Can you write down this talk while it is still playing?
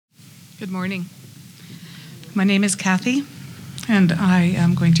Good morning. My name is Kathy, and I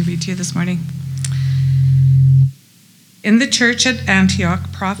am going to read to you this morning. In the church at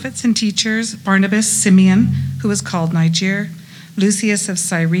Antioch, prophets and teachers, Barnabas, Simeon, who was called Niger, Lucius of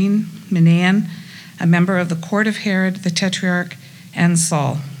Cyrene, Manaen, a member of the court of Herod the Tetrarch, and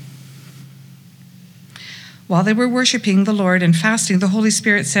Saul. While they were worshiping the Lord and fasting, the Holy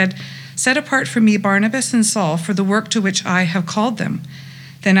Spirit said, "Set apart for me Barnabas and Saul for the work to which I have called them."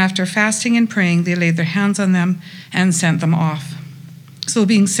 Then after fasting and praying, they laid their hands on them and sent them off. So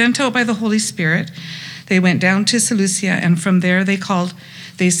being sent out by the Holy Spirit, they went down to Seleucia, and from there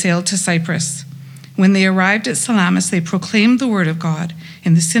they sailed to Cyprus. When they arrived at Salamis, they proclaimed the word of God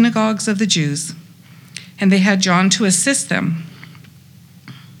in the synagogues of the Jews, and they had John to assist them.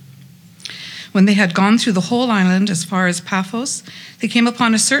 When they had gone through the whole island as far as Paphos, they came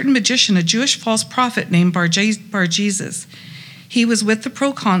upon a certain magician, a Jewish false prophet named Bar-Jesus. He was with the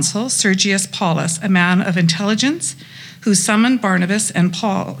proconsul Sergius Paulus, a man of intelligence, who summoned Barnabas and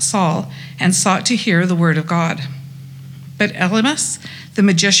Saul and sought to hear the word of God. But Elymas, the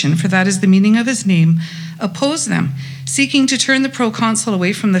magician, for that is the meaning of his name, opposed them, seeking to turn the proconsul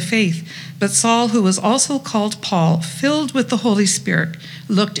away from the faith. But Saul, who was also called Paul, filled with the Holy Spirit,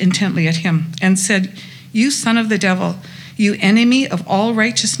 looked intently at him and said, "You son of the devil, you enemy of all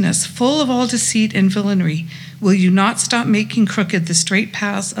righteousness, full of all deceit and villainy, will you not stop making crooked the straight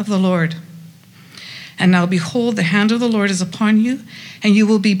paths of the Lord? And now behold, the hand of the Lord is upon you, and you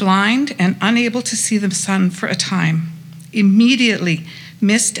will be blind and unable to see the sun for a time." Immediately,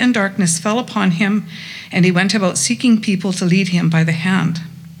 mist and darkness fell upon him, and he went about seeking people to lead him by the hand.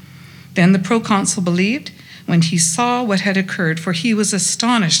 Then the proconsul believed when he saw what had occurred, for he was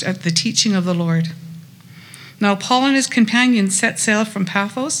astonished at the teaching of the Lord. Now Paul and his companions set sail from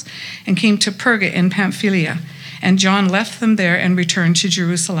Paphos and came to Perga in Pamphylia, and John left them there and returned to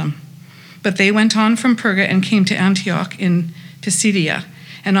Jerusalem. But they went on from Perga and came to Antioch in Pisidia,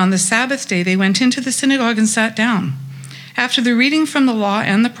 and on the Sabbath day they went into the synagogue and sat down. After the reading from the law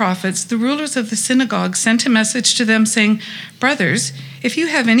and the prophets, the rulers of the synagogue sent a message to them saying, "Brothers, if you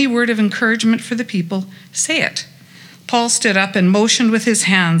have any word of encouragement for the people, say it." Paul stood up and motioned with his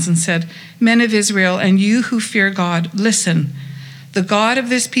hands and said, "Men of Israel, and you who fear God, listen. The God of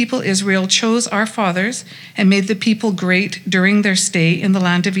this people Israel chose our fathers and made the people great during their stay in the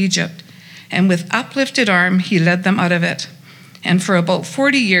land of Egypt. And with uplifted arm, he led them out of it. And for about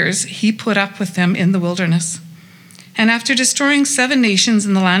 40 years, he put up with them in the wilderness. And after destroying 7 nations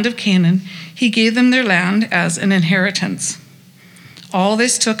in the land of Canaan, he gave them their land as an inheritance. All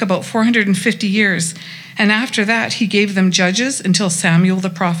this took about 450 years, and after that he gave them judges until Samuel the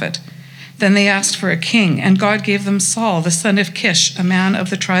prophet. Then they asked for a king, and God gave them Saul, the son of Kish, a man of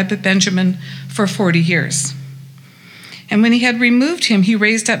the tribe of Benjamin, for 40 years. And when he had removed him, he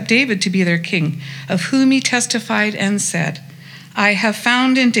raised up David to be their king, of whom he testified and said, 'I have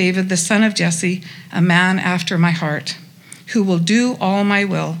found in David the son of Jesse, a man after my heart, who will do all my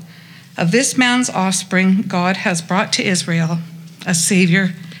will. Of this man's offspring God has brought to Israel a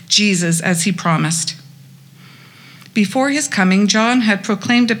Savior, Jesus, as he promised.' Before his coming, John had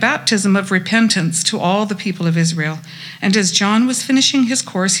proclaimed a baptism of repentance to all the people of Israel. And as John was finishing his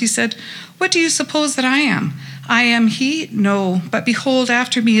course, he said, 'What do you suppose that I am? I am he? No, but behold,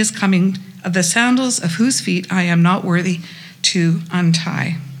 after me is coming, of the sandals of whose feet I am not worthy to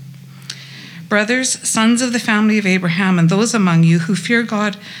untie.' Brothers, sons of the family of Abraham, and those among you who fear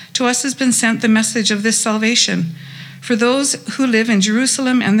God, to us has been sent the message of this salvation. For those who live in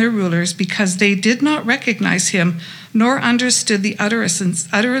Jerusalem and their rulers, because they did not recognize him, nor understood the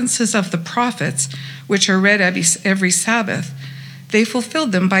utterances of the prophets, which are read every Sabbath, they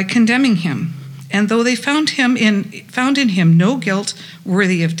fulfilled them by condemning him. And though they found in him no guilt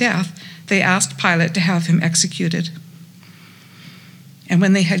worthy of death, they asked Pilate to have him executed. And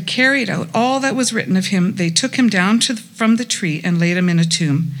when they had carried out all that was written of him, they took him down from the tree and laid him in a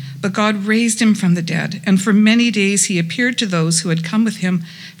tomb. But God raised him from the dead, and for many days he appeared to those who had come with him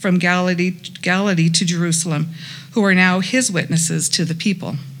from Galilee to Jerusalem, who are now his witnesses to the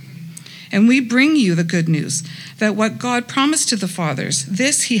people. And we bring you the good news, that what God promised to the fathers,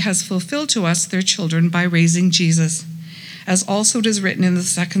 this he has fulfilled to us, their children, by raising Jesus. As also it is written in the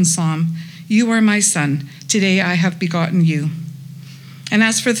 2nd Psalm, 'You are my son, today I have begotten you.' And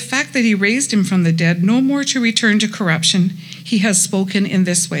as for the fact that he raised him from the dead, no more to return to corruption, he has spoken in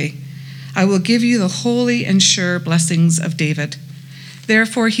this way, 'I will give you the holy and sure blessings of David.'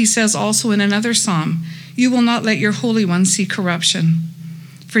 Therefore he says also in another psalm, 'You will not let your Holy One see corruption.'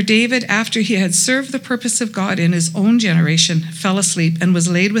 For David, after he had served the purpose of God in his own generation, fell asleep and was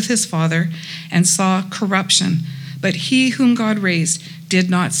laid with his father and saw corruption. But he whom God raised did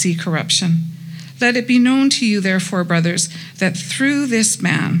not see corruption. Let it be known to you, therefore, brothers, that through this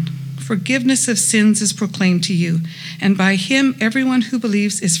man forgiveness of sins is proclaimed to you, and by him everyone who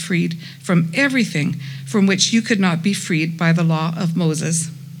believes is freed from everything from which you could not be freed by the law of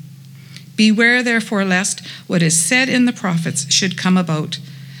Moses. Beware, therefore, lest what is said in the prophets should come about.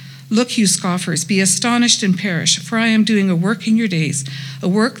 Look, you scoffers, be astonished and perish, for I am doing a work in your days, a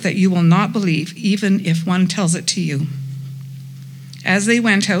work that you will not believe, even if one tells it to you. As they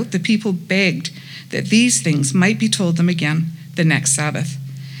went out, the people begged that these things might be told them again the next Sabbath.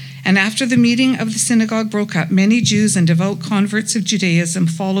 And after the meeting of the synagogue broke up, many Jews and devout converts of Judaism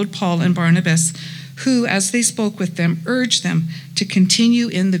followed Paul and Barnabas, who, as they spoke with them, urged them to continue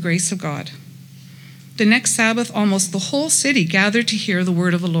in the grace of God. The next Sabbath, almost the whole city gathered to hear the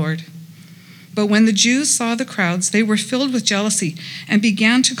word of the Lord. But when the Jews saw the crowds, they were filled with jealousy and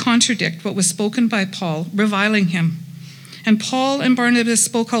began to contradict what was spoken by Paul, reviling him. And Paul and Barnabas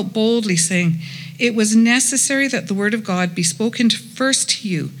spoke out boldly, saying, "It was necessary that the word of God be spoken first to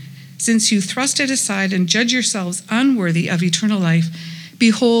you, since you thrust it aside and judge yourselves unworthy of eternal life.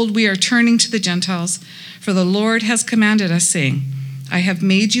 Behold, we are turning to the Gentiles, for the Lord has commanded us, saying, I have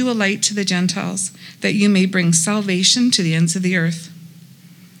made you a light to the Gentiles, that you may bring salvation to the ends of the earth."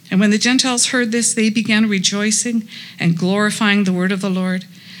 And when the Gentiles heard this, they began rejoicing and glorifying the word of the Lord,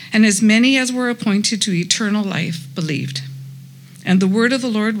 and as many as were appointed to eternal life believed. And the word of the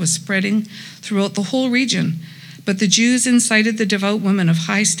Lord was spreading throughout the whole region. But the Jews incited the devout women of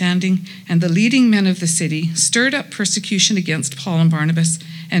high standing, and the leading men of the city stirred up persecution against Paul and Barnabas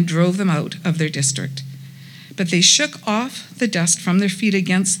and drove them out of their district. But they shook off the dust from their feet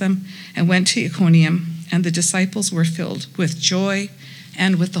against them and went to Iconium, and the disciples were filled with joy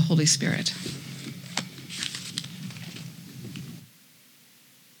and with the Holy Spirit.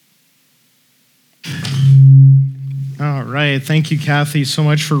 All right. Thank you, Kathy, so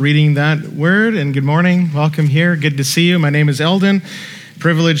much for reading that word, and good morning. Welcome here. Good to see you. My name is Eldon.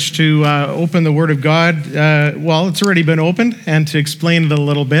 Privileged to open the Word of God. Well, it's already been opened, and to explain it a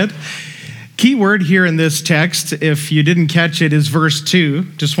little bit. Key word here in this text, if you didn't catch it, is verse 2.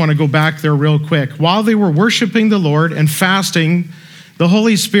 Just want to go back there real quick. While they were worshiping the Lord and fasting, the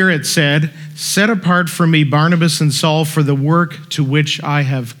Holy Spirit said, "Set apart for me Barnabas and Saul for the work to which I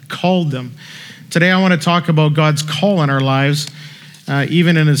have called them." Today I want to talk about God's call in our lives,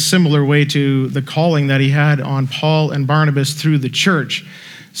 even in a similar way to the calling that he had on Paul and Barnabas through the church.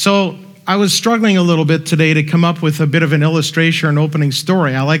 So I was struggling a little bit today to come up with a bit of an illustration or an opening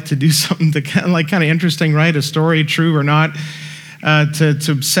story. I like to do something kind of interesting, right? A story, true or not,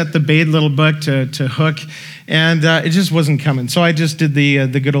 to set the bait a little bit, to hook. And it just wasn't coming. So I just did the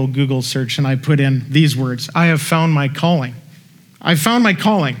good old Google search, and I put in these words: I have found my calling. I found my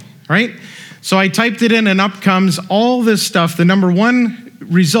calling, right? So I typed it in, and up comes all this stuff. The number one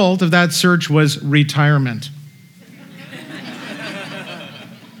result of that search was retirement.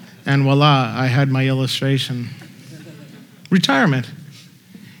 And voila, I had my illustration. Retirement.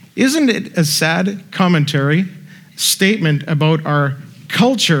 Isn't it a sad commentary, statement about our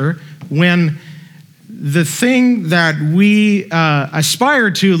culture, when the thing that we aspire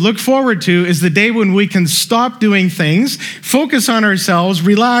to, look forward to, is the day when we can stop doing things, focus on ourselves,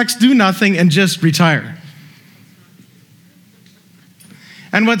 relax, do nothing, and just retire?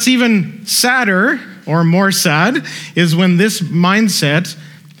 And what's even sadder, or more sad, is when this mindset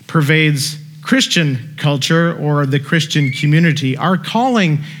pervades Christian culture or the Christian community. Our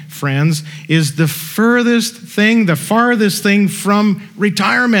calling, friends, is the farthest thing from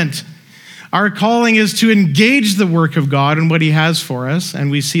retirement. Our calling is to engage the work of God and what he has for us, and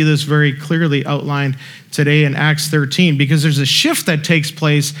we see this very clearly outlined today in Acts 13, because there's a shift that takes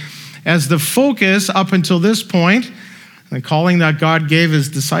place as the focus up until this point, the calling that God gave his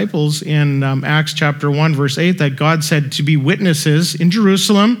disciples in Acts chapter 1, verse 8, that God said to be witnesses in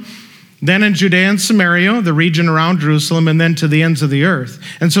Jerusalem, then in Judea and Samaria, the region around Jerusalem, and then to the ends of the earth.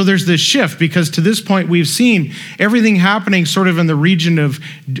 And so there's this shift, because to this point we've seen everything happening sort of in the region of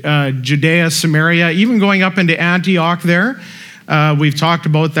Judea, Samaria, even going up into Antioch there. We've talked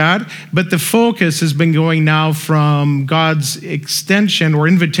about that. But the focus has been going now from God's extension or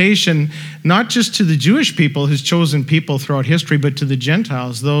invitation, not just to the Jewish people, his chosen people throughout history, but to the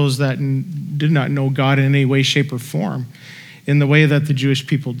Gentiles, those that did not know God in any way, shape, or form in the way that the Jewish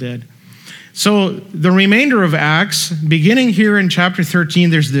people did. So the remainder of Acts, beginning here in chapter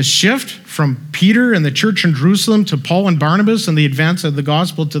 13, there's this shift from Peter and the church in Jerusalem to Paul and Barnabas and the advance of the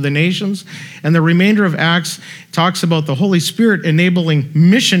gospel to the nations. And the remainder of Acts talks about the Holy Spirit enabling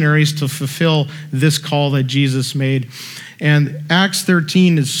missionaries to fulfill this call that Jesus made. And Acts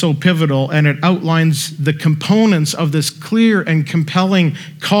 13 is so pivotal, and it outlines the components of this clear and compelling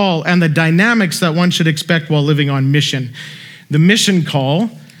call and the dynamics that one should expect while living on mission. The mission call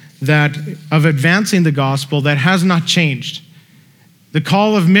of advancing the gospel that has not changed. The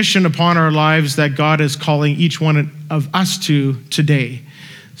call of mission upon our lives that God is calling each one of us to today.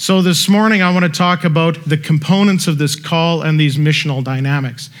 So this morning, I want to talk about the components of this call and these missional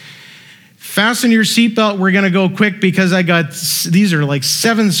dynamics. Fasten your seatbelt. We're going to go quick because these are like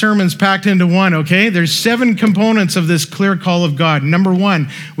 7 sermons packed into one, okay? There's 7 components of this clear call of God. Number 1,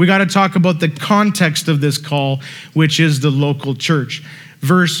 we got to talk about the context of this call, which is the local church.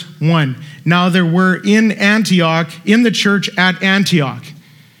 Verse 1, now there were in the church at Antioch.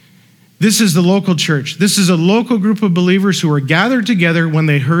 This is the local church. This is a local group of believers who were gathered together when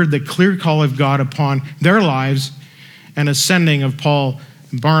they heard the clear call of God upon their lives and a sending of Paul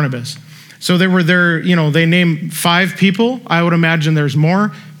and Barnabas. So they were there, they named 5 people. I would imagine there's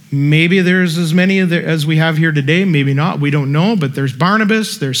more. Maybe there's as many as we have here today. Maybe not. We don't know. But there's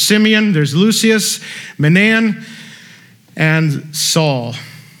Barnabas, there's Simeon, there's Lucius, Manaen, and Saul.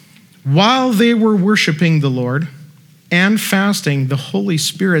 While they were worshiping the Lord and fasting, the Holy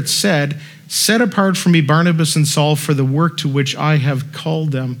Spirit said, set apart for me Barnabas and Saul for the work to which I have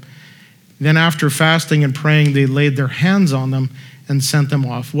called them. Then after fasting and praying, they laid their hands on them and sent them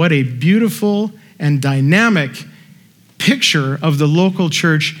off. What a beautiful and dynamic picture of the local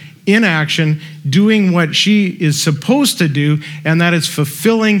church in action, doing what she is supposed to do, and that is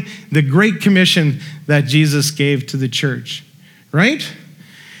fulfilling the Great Commission that Jesus gave to the church, right?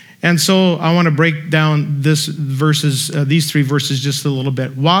 And so I want to break down these 3 verses just a little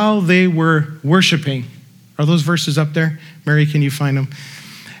bit. While they were worshiping, are those verses up there? Mary, can you find them?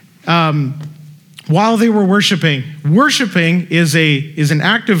 While they were worshiping is an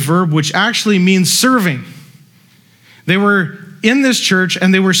active verb which actually means serving. They were in this church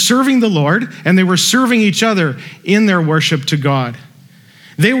and they were serving the Lord and they were serving each other in their worship to God.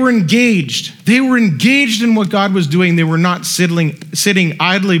 They were engaged. They were engaged in what God was doing. They were not sitting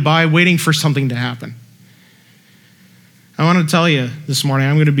idly by waiting for something to happen. I want to tell you this morning,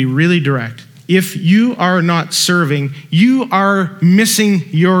 I'm going to be really direct. If you are not serving, you are missing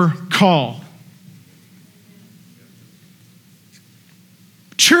your call.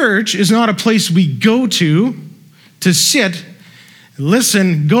 Church is not a place we go to sit,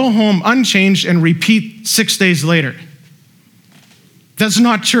 listen, go home unchanged, and repeat 6 days later. That's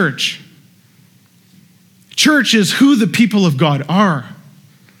not church. Church is who the people of God are.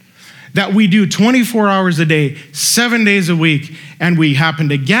 That we do 24 hours a day, 7 days a week, and we happen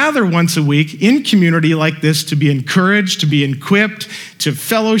to gather once a week in community like this to be encouraged, to be equipped, to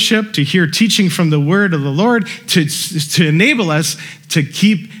fellowship, to hear teaching from the word of the Lord, to enable us to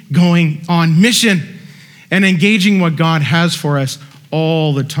keep going on mission and engaging what God has for us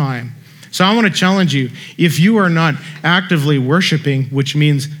all the time. So I want to challenge you, if you are not actively worshiping, which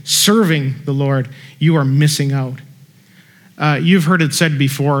means serving the Lord, you are missing out. You've heard it said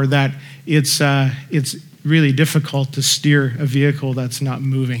before that it's really difficult to steer a vehicle that's not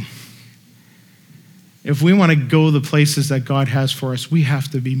moving. If we want to go the places that God has for us, we have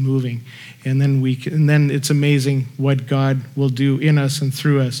to be moving, and then it's amazing what God will do in us and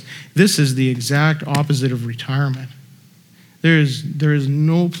through us. This is the exact opposite of retirement. There is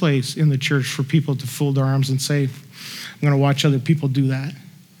no place in the church for people to fold their arms and say, I'm going to watch other people do that.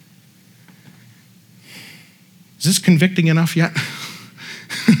 Is this convicting enough yet?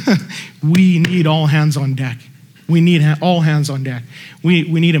 We need all hands on deck. We need all hands on deck. We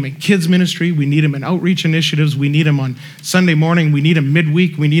need them in kids ministry. We need them in outreach initiatives. We need them on Sunday morning. We need them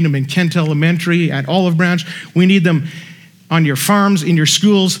midweek. We need them in Kent Elementary, at Olive Branch. We need them on your farms, in your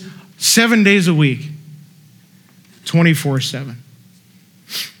schools, 7 days a week, 24/7.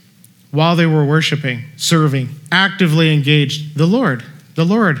 While they were worshiping, serving, actively engaged, the Lord,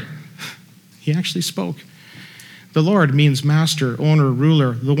 he actually spoke. The Lord means master, owner,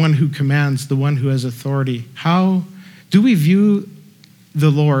 ruler, the one who commands, the one who has authority. How do we view the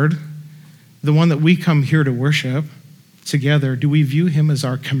Lord, the one that we come here to worship together? Do we view him as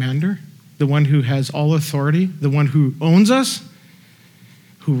our commander, the one who has all authority, the one who owns us,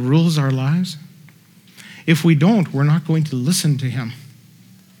 who rules our lives? If we don't, we're not going to listen to him.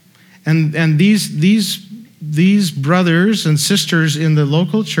 And these brothers and sisters in the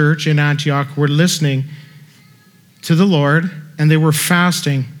local church in Antioch were listening to the Lord, and they were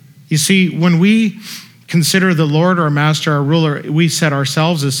fasting. You see, when we consider the Lord our master, our ruler, we set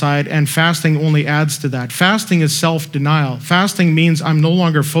ourselves aside, and fasting only adds to that. Fasting is self-denial. Fasting means I'm no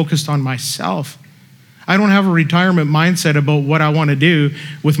longer focused on myself. I don't have a retirement mindset about what I want to do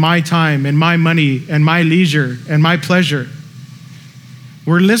with my time and my money and my leisure and my pleasure.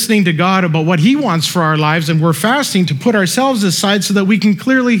 We're listening to God about what he wants for our lives, and we're fasting to put ourselves aside so that we can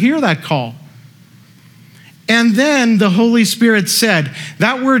clearly hear that call. And then the Holy Spirit said.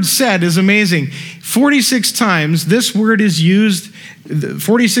 That word said is amazing. 46 times this word is used,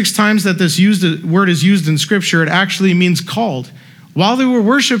 46 times that this word is used in Scripture, it actually means called. While they were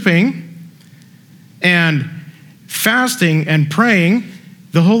worshiping and fasting and praying,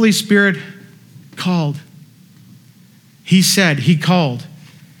 the Holy Spirit called. He said, he called.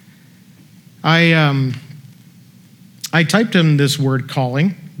 I typed in this word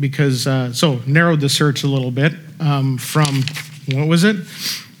calling because, narrowed the search a little bit from, what was it?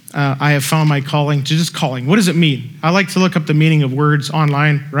 I have found my calling to just calling. What does it mean? I like to look up the meaning of words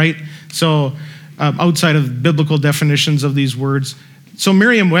online, right? So outside of biblical definitions of these words. So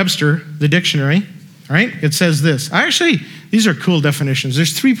Merriam-Webster, the dictionary, right? It says this. These are cool definitions.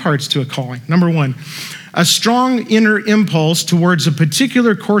 There's 3 parts to a calling. Number 1, a strong inner impulse towards a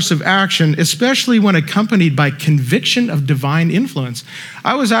particular course of action, especially when accompanied by conviction of divine influence.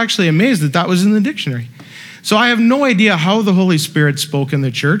 I was actually amazed that was in the dictionary. So I have no idea how the Holy Spirit spoke in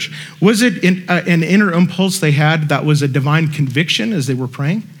the church. Was it an inner impulse they had that was a divine conviction as they were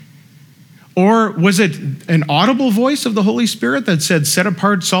praying? Or was it an audible voice of the Holy Spirit that said, set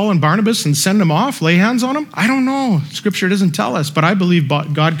apart Saul and Barnabas and send them off, lay hands on them? I don't know. Scripture doesn't tell us, but I believe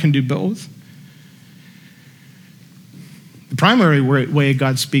God can do both. The primary way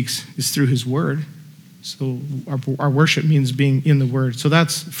God speaks is through his word. So our worship means being in the word. So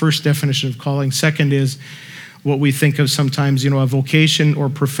that's first definition of calling. Second is what we think of sometimes, a vocation or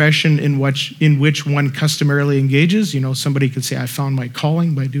profession in which one customarily engages. Somebody could say, I found my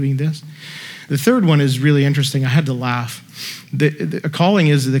calling by doing this. The third one is really interesting. I had to laugh. A calling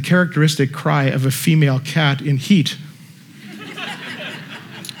is the characteristic cry of a female cat in heat.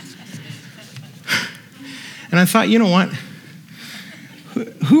 And I thought, you know what?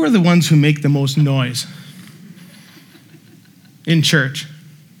 Who are the ones who make the most noise in church?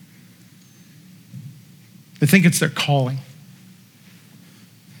 They think it's their calling.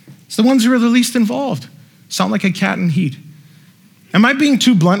 It's the ones who are the least involved. Sound like a cat in heat. Am I being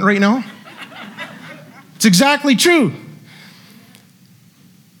too blunt right now? It's exactly true.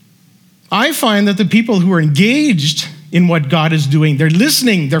 I find that the people who are engaged in what God is doing, they're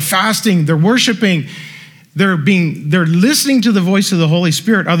listening, they're fasting, they're worshiping, they're listening to the voice of the Holy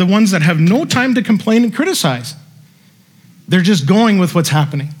Spirit, are the ones that have no time to complain and criticize. They're just going with what's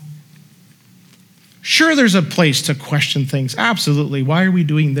happening. Sure, there's a place to question things. Absolutely. Why are we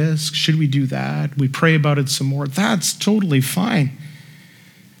doing this? Should we do that? We pray about it some more. That's totally fine.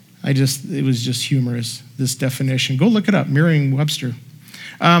 It was just humorous, this definition. Go look it up, Merriam-Webster.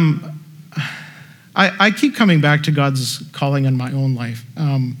 I keep coming back to God's calling in my own life.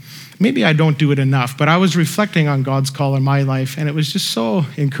 Maybe I don't do it enough, but I was reflecting on God's call in my life, and it was just so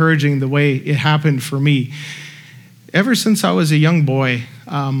encouraging the way it happened for me. Ever since I was a young boy,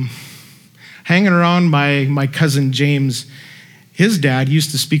 hanging around my cousin James, his dad used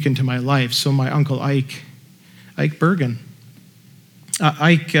to speak into my life. So my uncle Ike Bergen,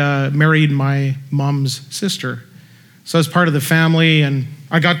 Ike married my mom's sister. So I was part of the family, and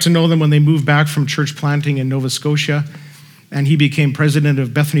I got to know them when they moved back from church planting in Nova Scotia. And he became president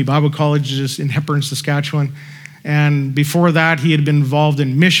of Bethany Bible College just in Hepburn, Saskatchewan. And before that, he had been involved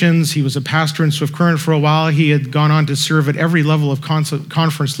in missions. He was a pastor in Swift Current for a while. He had gone on to serve at every level of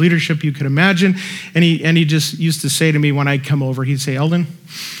conference leadership you could imagine. And he just used to say to me when I'd come over, he'd say, Eldon,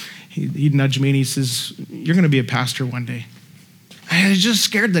 he'd nudge me and he says, you're going to be a pastor one day. And it just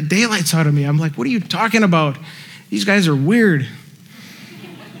scared the daylights out of me. I'm like, what are you talking about? These guys are weird.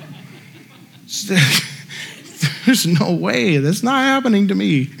 There's no way. That's not happening to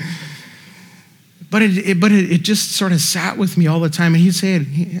me. But it just sort of sat with me all the time. And he'd say,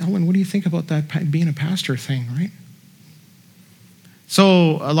 hey, Ellen, what do you think about that being a pastor thing, right?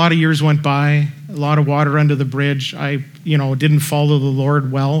 So a lot of years went by, a lot of water under the bridge. I, didn't follow the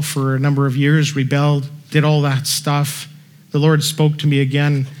Lord well for a number of years, rebelled, did all that stuff. The Lord spoke to me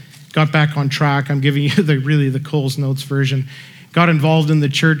again, got back on track. I'm giving you the Coles Notes version. Got involved in the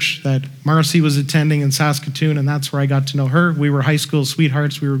church that Marcy was attending in Saskatoon, and that's where I got to know her. We were high school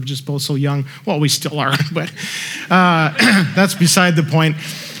sweethearts. We were just both so young. Well, we still are, but that's beside the point.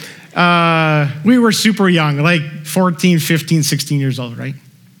 We were super young, like 14, 15, 16 years old, right?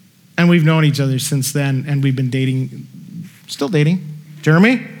 And we've known each other since then, and we've been dating, still dating.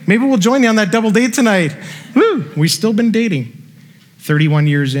 Jeremy, maybe we'll join you on that double date tonight. Woo, we've still been dating. 31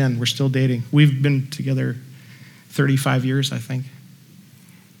 years in, we're still dating. We've been together 35 years, I think.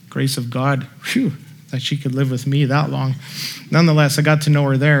 Grace of God. Whew. that she could live with me that long. Nonetheless, I got to know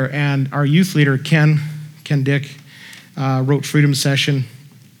her there, and our youth leader, Ken Dick, wrote Freedom Session.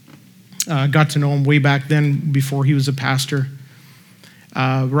 Got to know him way back then before he was a pastor.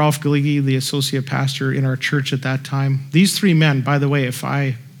 Ralph Galigi, the associate pastor in our church at that time. These three men, by the way, if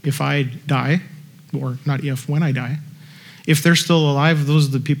I die, or not if, when I die, if they're still alive, those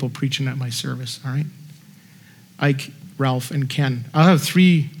are the people preaching at my service, all right? Ike, Ralph, and Ken. I'll have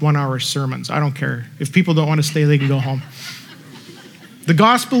 3 one-hour sermons. I don't care. If people don't want to stay, they can go home. The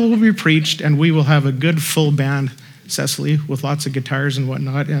gospel will be preached, and we will have a good full band, Cecily, with lots of guitars and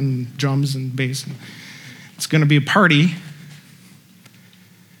whatnot, and drums and bass. It's going to be a party.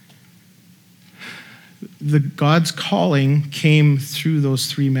 God's calling came through those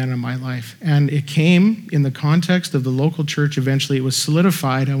 3 men in my life. And it came in the context of the local church. Eventually, it was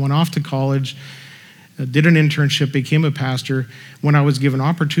solidified. I went off to college, did an internship, became a pastor. When I was given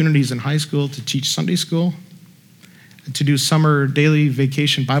opportunities in high school to teach Sunday school, to do summer daily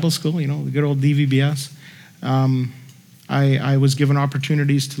vacation Bible school, the good old DVBS. I was given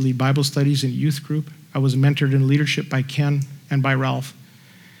opportunities to lead Bible studies in youth group. I was mentored in leadership by Ken and by Ralph.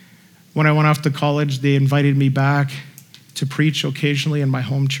 When I went off to college, they invited me back to preach occasionally in my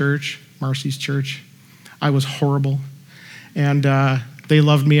home church, Marcy's church. I was horrible. And they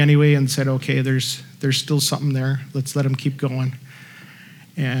loved me anyway and said, okay, there's still something there. Let's let him keep going.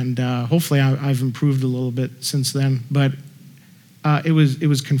 And hopefully I've improved a little bit since then. But it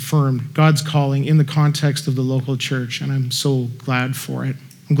was confirmed, God's calling in the context of the local church, and I'm so glad for it.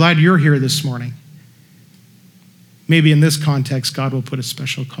 I'm glad you're here this morning. Maybe in this context, God will put a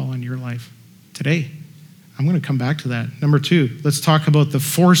special call in your life today. I'm going to come back to that. Number 2, let's talk about the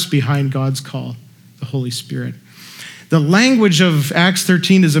force behind God's call, the Holy Spirit. The language of Acts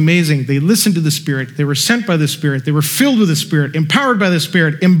 13 is amazing. They listened to the Spirit. They were sent by the Spirit. They were filled with the Spirit, empowered by the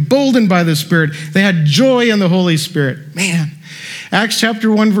Spirit, emboldened by the Spirit. They had joy in the Holy Spirit. Man, Acts chapter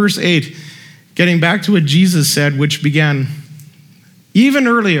 1, verse 8, getting back to what Jesus said, which began even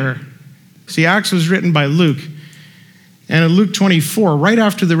earlier. See, Acts was written by Luke. And in Luke 24, right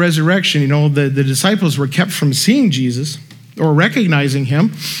after the resurrection, the disciples were kept from seeing Jesus or recognizing him.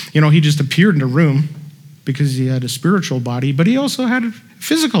 He just appeared in a room because he had a spiritual body, but he also had a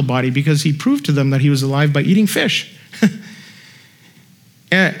physical body because he proved to them that he was alive by eating fish.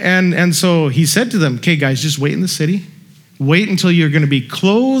 and so he said to them, okay, guys, just wait in the city. Wait until you're going to be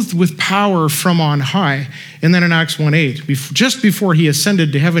clothed with power from on high. And then in Acts 1:8, just before he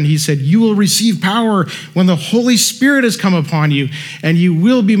ascended to heaven, he said, you will receive power when the Holy Spirit has come upon you, and you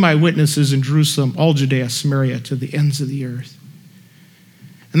will be my witnesses in Jerusalem, all Judea, Samaria, to the ends of the earth.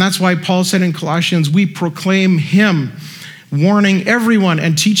 And that's why Paul said in Colossians, we proclaim him, warning everyone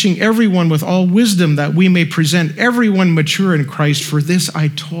and teaching everyone with all wisdom, that we may present everyone mature in Christ. For this I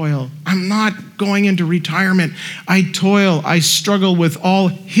toil. I'm not going into retirement. I toil. I struggle with all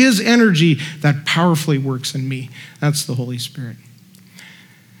his energy that powerfully works in me. That's the Holy Spirit.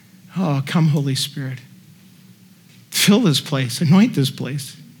 Oh, come, Holy Spirit. Fill this place. Anoint this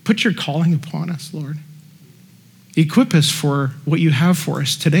place. Put your calling upon us, Lord. Equip us for what you have for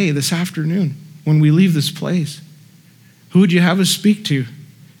us today, this afternoon, when we leave this place. Who would you have us speak to?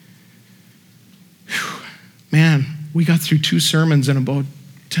 Whew. Man, we got through 2 sermons in about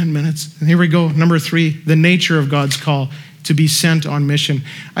 10 minutes. And here we go. Number 3, the nature of God's call to be sent on mission.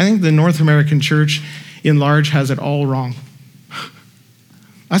 I think the North American church in large has it all wrong.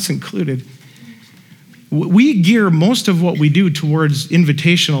 Us included. We gear most of what we do towards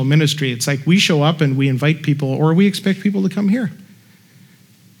invitational ministry. It's like we show up and we invite people, or we expect people to come here.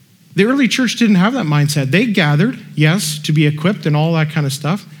 The early church didn't have that mindset. They gathered, yes, to be equipped and all that kind of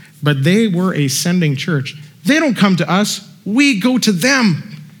stuff, but they were a sending church. They don't come to us, we go to them.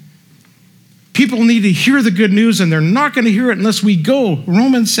 People need to hear the good news, and they're not going to hear it unless we go.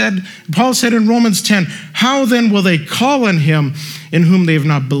 Paul said in Romans 10, how then will they call on him in whom they have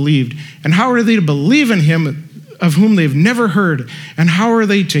not believed? And how are they to believe in him of whom they've never heard? And how are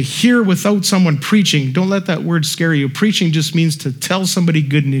they to hear without someone preaching? Don't let that word scare you. Preaching just means to tell somebody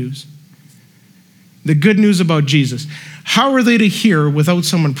good news. The good news about Jesus. How are they to hear without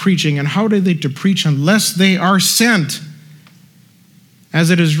someone preaching? And how are they to preach unless they are sent? As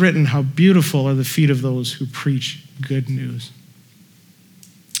it is written, how beautiful are the feet of those who preach good news.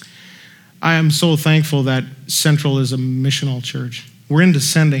 I am so thankful that Central is a missional church. We're into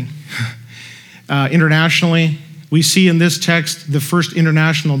sending. Internationally, we see in this text the first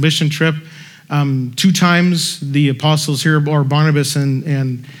international mission trip. 2 times the apostles here, or Barnabas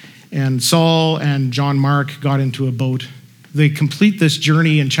and Saul and John Mark, got into a boat. They complete this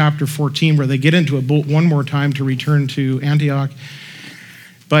journey in chapter 14 where they get into a boat one more time to return to Antioch.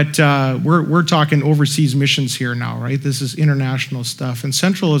 But we're talking overseas missions here now, right? This is international stuff. And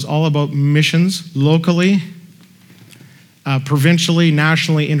Central is all about missions locally, provincially,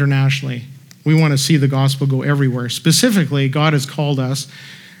 nationally, internationally. We want to see the gospel go everywhere. Specifically, God has called us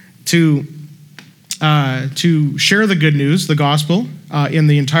to share the good news, the gospel, in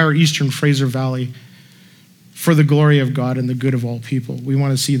the entire Eastern Fraser Valley for the glory of God and the good of all people. We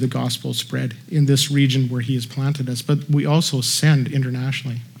want to see the gospel spread in this region where he has planted us, but we also send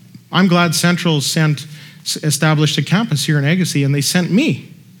internationally. I'm glad Central established a campus here in Agassiz, and they sent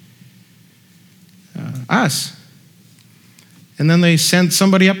me, us. And then they sent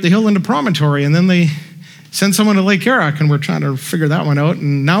somebody up the hill into Promontory, and then they sent someone to Lake Errock, and we're trying to figure that one out.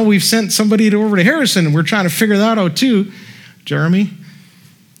 And now we've sent somebody over to Harrison, and we're trying to figure that out too, Jeremy.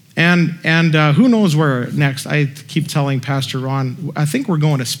 And who knows where next. I keep telling Pastor Ron, I think we're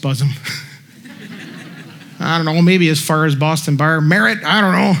going to Spuzham. I don't know, maybe as far as Boston Bar, Merritt, I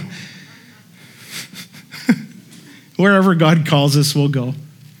don't know. Wherever God calls us, we'll go.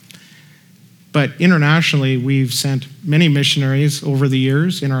 But internationally, we've sent many missionaries over the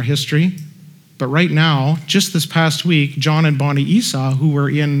years in our history. But right now, just this past week, John and Bonnie Esau, who were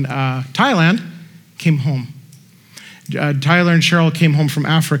in Thailand, came home. Tyler and Cheryl came home from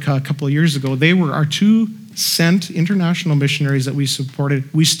Africa a couple of years ago. They were our two sent international missionaries that we supported.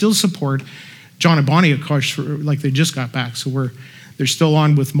 We still support John and Bonnie, of course, like they just got back. So they're still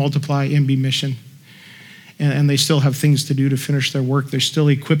on with Multiply MB Mission. And they still have things to do to finish their work. They're still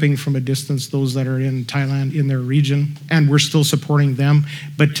equipping from a distance those that are in Thailand, in their region. And we're still supporting them.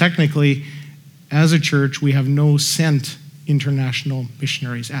 But technically, as a church, we have no sent international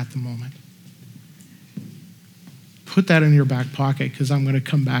missionaries at the moment. Put that in your back pocket because I'm going to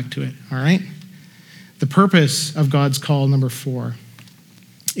come back to it, all right? The purpose of God's call, number 4,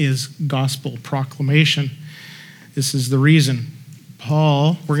 is gospel proclamation. This is the reason.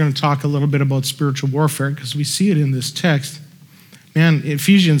 Paul, we're going to talk a little bit about spiritual warfare because we see it in this text. Man,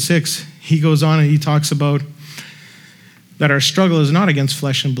 Ephesians 6, he goes on and he talks about that our struggle is not against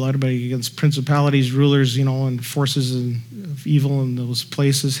flesh and blood, but against principalities, rulers, and forces of evil in those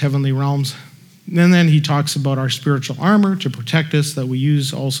places, heavenly realms. And then he talks about our spiritual armor to protect us that we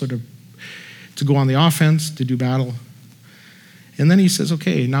use also to go on the offense, to do battle. And then he says,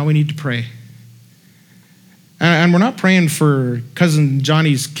 okay, now we need to pray. And we're not praying for cousin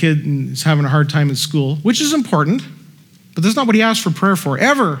Johnny's kid is having a hard time in school, which is important, but that's not what he asked for prayer for,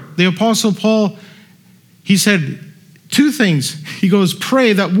 ever. The Apostle Paul, he said 2 things. He goes,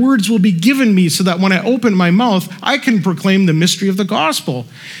 pray that words will be given me so that when I open my mouth, I can proclaim the mystery of the gospel.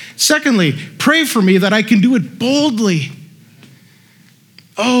 Secondly, pray for me that I can do it boldly.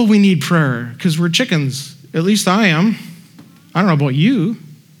 Oh, we need prayer because we're chickens. At least I am. I don't know about you.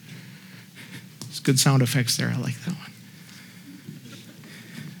 Good sound effects there. I like that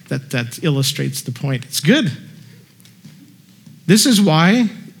one. That illustrates the point. It's good. This is why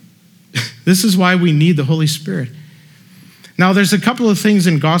we need the Holy Spirit. Now, there's a couple of things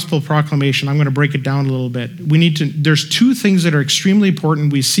in gospel proclamation. I'm going to break it down a little bit. There's 2 things that are extremely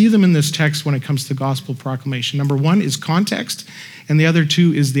important. We see them in this text when it comes to gospel proclamation. Number 1 is context, and the other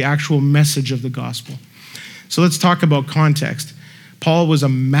 2 is the actual message of the gospel. So let's talk about context. Paul was a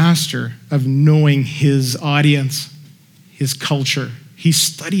master of knowing his audience, his culture. He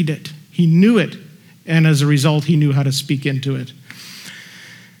studied it. He knew it. And as a result, he knew how to speak into it.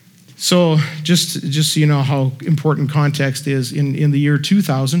 So just so you know how important context is, in the year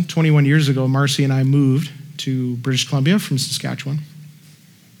 2000, 21 years ago, Marcy and I moved to British Columbia from Saskatchewan,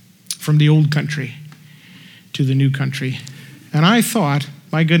 from the old country to the new country. And I thought,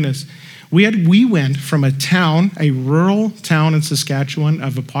 my goodness, we went from a rural town in Saskatchewan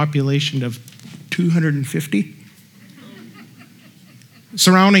of a population of 250.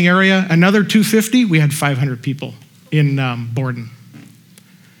 Surrounding area, another 250, we had 500 people in Borden.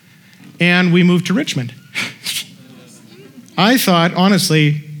 And we moved to Richmond. I thought,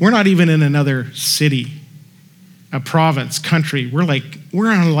 honestly, we're not even in another city, a province, country.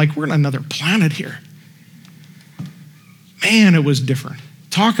 We're in another planet here. Man, it was different.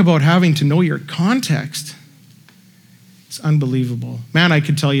 Talk about having to know your context. It's unbelievable. Man, I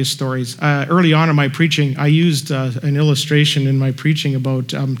could tell you stories. Early on in my preaching, I used an illustration in my preaching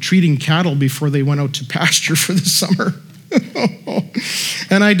about treating cattle before they went out to pasture for the summer.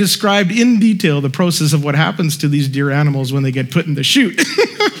 And I described in detail the process of what happens to these dear animals when they get put in the chute.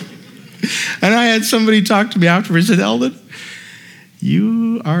 And I had somebody talk to me afterwards and said, Eldon,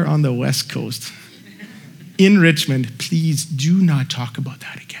 you are on the West Coast. In Richmond, please do not talk about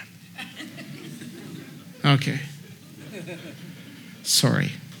that again. Okay.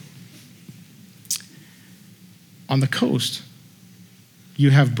 Sorry. On the coast,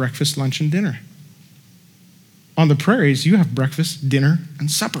 you have breakfast, lunch, and dinner. On the prairies, you have breakfast, dinner, and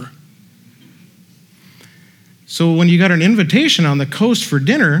supper. So when you got an invitation on the coast for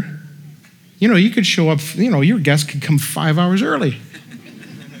dinner, you could show up, your guest could come 5 hours early.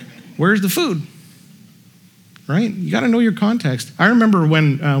 Where's the food? Right? You got to know your context. I remember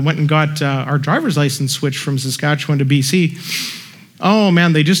when went and got our driver's license switched from Saskatchewan to BC. Oh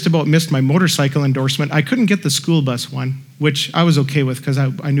man, they just about missed my motorcycle endorsement. I couldn't get the school bus one, which I was okay with because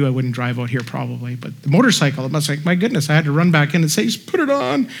I knew I wouldn't drive out here probably. But the motorcycle, I was like, my goodness, I had to run back in and say, just put it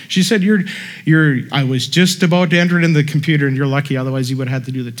on. She said, I was just about to enter it in the computer and you're lucky, otherwise you would have had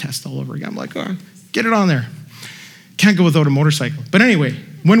to do the test all over again. I'm like, oh, get it on there. Can't go without a motorcycle. But anyway,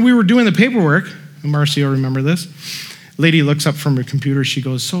 when we were doing the paperwork, Marcy will remember this, lady looks up from her computer, she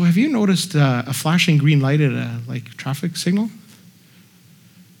goes, so have you noticed a flashing green light at a traffic signal?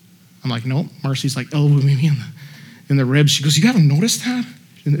 I'm like, no. Marcy's like, elbowing me in the ribs. She goes, you haven't noticed that?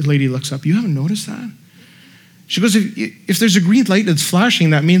 And the lady looks up, you haven't noticed that? She goes, if there's a green light that's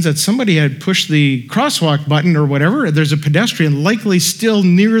flashing, that means that somebody had pushed the crosswalk button or whatever. There's a pedestrian likely still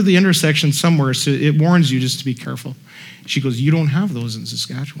near the intersection somewhere, so it warns you just to be careful. She goes, you don't have those in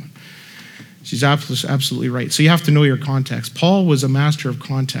Saskatchewan. She's absolutely right. So you have to know your context. Paul was a master of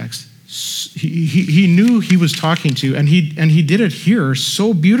context. He knew he was talking to, and he did it here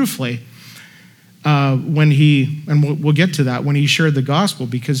so beautifully when we'll get to that, when he shared the gospel,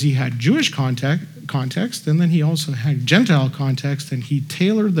 because he had Jewish context, and then he also had Gentile context, and he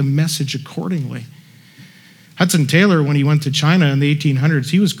tailored the message accordingly. Hudson Taylor, when he went to China in the 1800s,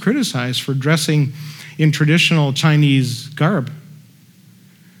 he was criticized for dressing in traditional Chinese garb.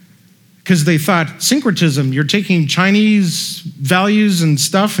 Because they thought, syncretism, you're taking Chinese values and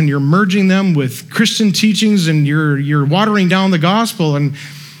stuff and you're merging them with Christian teachings and you're watering down the gospel. And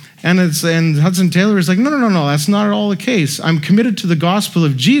Hudson Taylor is like, no, that's not at all the case. I'm committed to the gospel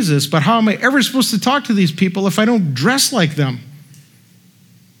of Jesus, but how am I ever supposed to talk to these people if I don't dress like them?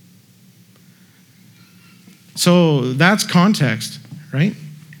 So that's context, right?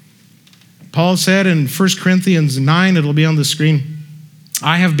 Paul said in 1 Corinthians 9, it'll be on the screen,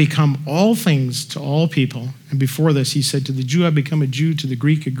 I have become all things to all people. And before this, he said, to the Jew, I've become a Jew, to the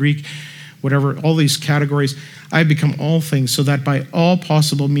Greek, a Greek, whatever, all these categories. I've become all things so that by all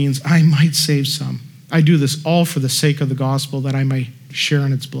possible means I might save some. I do this all for the sake of the gospel, that I might share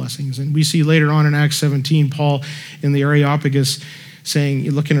in its blessings. And we see later on in Acts 17, Paul in the Areopagus saying,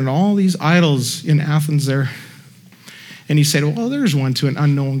 you're looking at all these idols in Athens there. And he said, well, there's one to an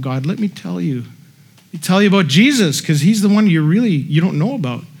unknown God. Let me tell you. Tell you about Jesus, because he's the one you don't know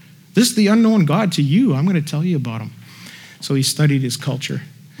about. This is the unknown God to you. I'm going to tell you about him. So he studied his culture.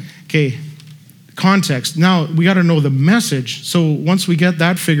 Okay, context. Now we got to know the message. So once we get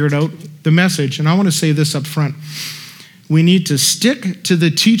that figured out, the message, and I want to say this up front, we need to stick to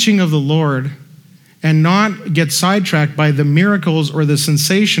the teaching of the Lord and not get sidetracked by the miracles or the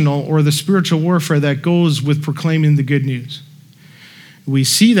sensational or the spiritual warfare that goes with proclaiming the good news. We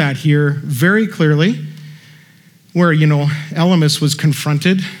see that here very clearly where, Elymas was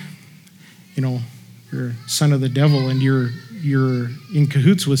confronted. You're son of the devil and you're in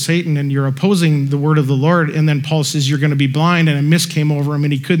cahoots with Satan and you're opposing the word of the Lord. And then Paul says you're going to be blind, and a mist came over him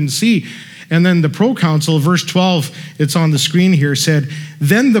and he couldn't see. And then the proconsul, verse 12, it's on the screen here, said,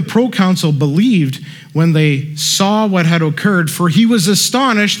 then the proconsul believed when they saw what had occurred, for he was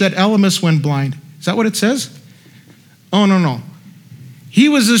astonished that Elymas went blind. Is that what it says? Oh, no. He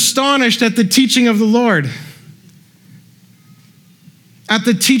was astonished at the teaching of the Lord. At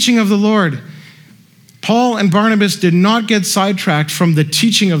the teaching of the Lord. Paul and Barnabas did not get sidetracked from the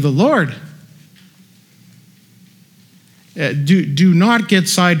teaching of the Lord. Do not get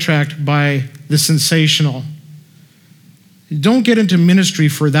sidetracked by the sensational. Don't get into ministry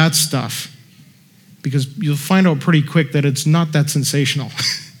for that stuff, because you'll find out pretty quick that it's not that sensational.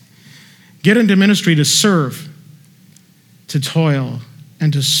 Get into ministry to serve, to toil,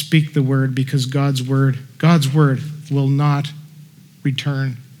 and to speak the word, because God's word will not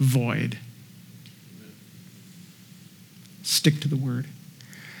return void. Stick to the word.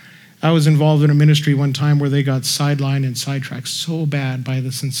 I was involved in a ministry one time where they got sidelined and sidetracked so bad by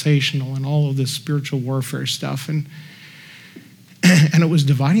the sensational and all of this spiritual warfare stuff. And it was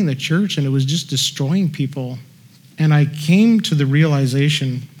dividing the church, and it was just destroying people. And I came to the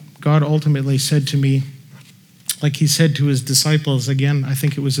realization, God ultimately said to me, like he said to his disciples, again, I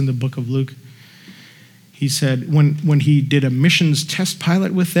think it was in the book of Luke. He said, when he did a missions test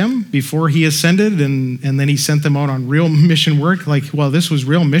pilot with them before he ascended, and then he sent them out on real mission work, this was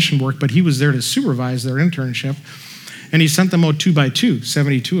real mission work, but he was there to supervise their internship. And he sent them out 2 by 2,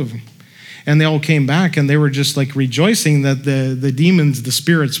 72 of them. And they all came back, and they were just like rejoicing that the demons, the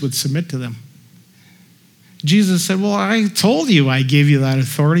spirits, would submit to them. Jesus said, well, I told you I gave you that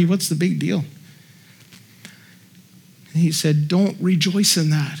authority. What's the big deal? And he said, don't rejoice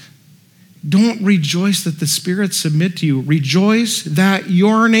in that. Don't rejoice that the spirits submit to you. Rejoice that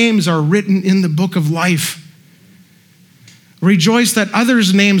your names are written in the book of life. Rejoice that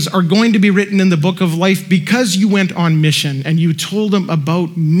others' names are going to be written in the book of life because you went on mission and you told them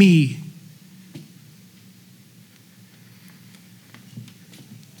about me.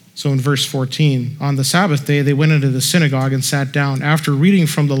 So in verse 14, on the Sabbath day, they went into the synagogue and sat down. After reading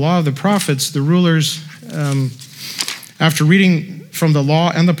from the law of the prophets, the ruler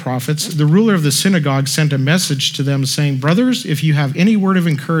of the synagogue sent a message to them saying, brothers, if you have any word of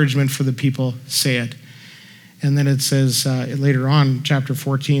encouragement for the people, say it. And then it says later on, chapter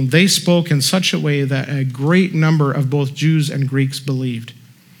 14, they spoke in such a way that a great number of both Jews and Greeks believed.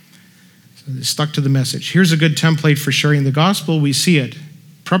 So they stuck to the message. Here's a good template for sharing the gospel. We see it.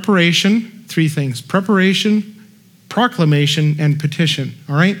 Preparation, three things. Preparation, proclamation, and petition.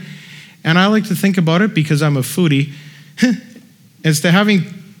 All right? And I like to think about it because I'm a foodie. It's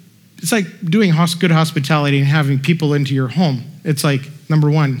like doing good hospitality and having people into your home. It's like, number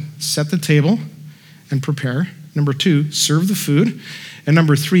one, set the table and prepare. Number two, serve the food. And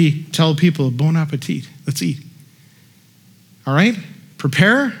number three, tell people, bon appetit, let's eat. All right?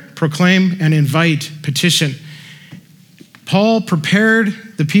 Prepare, proclaim, and invite, petition. Paul prepared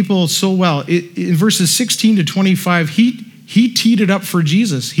the people so well. In verses 16 to 25, he teed it up for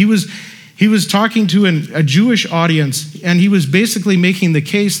Jesus. He was talking to a Jewish audience, and he was basically making the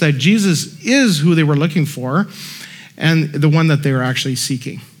case that Jesus is who they were looking for and the one that they were actually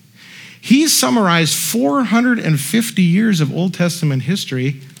seeking. He summarized 450 years of Old Testament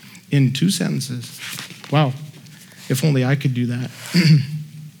history in 2 sentences. Wow, if only I could do that.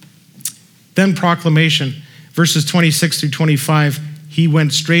 Then proclamation, verses 26 through 25, he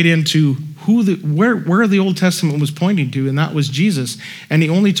went straight into where the Old Testament was pointing to, and that was Jesus. And he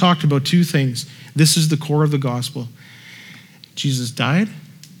only talked about 2 things. This is the core of the gospel. Jesus died,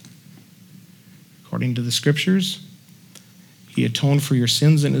 according to the scriptures. He atoned for your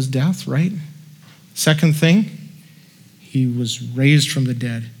sins in his death, right? Second thing, he was raised from the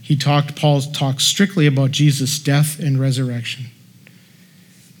dead. Paul talked strictly about Jesus' death and resurrection.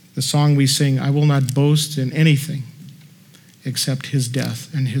 The song we sing, I will not boast in anything except his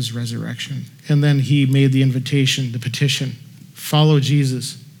death and his resurrection. And then he made the invitation, the petition, follow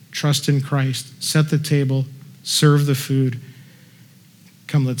Jesus, trust in Christ, set the table, serve the food,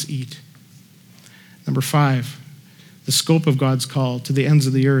 come let's eat. Number 5, the scope of God's call to the ends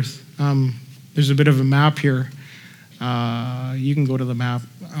of the earth. There's a bit of a map here. You can go to the map.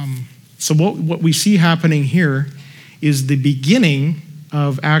 So what we see happening here is the beginning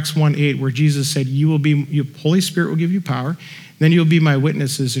of Acts 1:8, where Jesus said, Holy Spirit will give you power, then you'll be my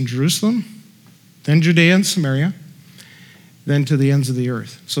witnesses in Jerusalem, then Judea and Samaria, then to the ends of the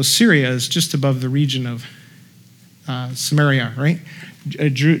earth. So Syria is just above the region of Samaria, right?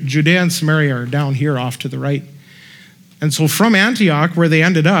 Judea and Samaria are down here off to the right. And so from Antioch, where they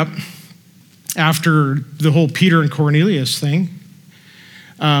ended up, after the whole Peter and Cornelius thing,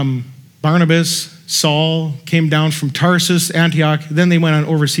 Barnabas, Saul came down from Tarsus, Antioch. Then they went on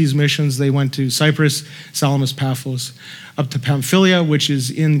overseas missions. They went to Cyprus, Salamis, Paphos, up to Pamphylia, which is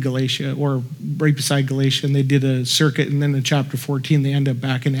in Galatia, or right beside Galatia. And they did a circuit. And then in chapter 14, they end up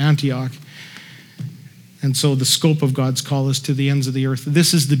back in Antioch. And so the scope of God's call is to the ends of the earth.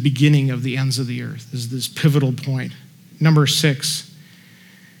 This is the beginning of the ends of the earth. This is this pivotal point. Number 6,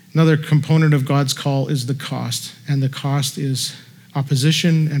 another component of God's call is the cost. And the cost is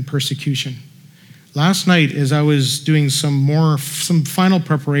opposition and persecution. Last night, as I was doing some final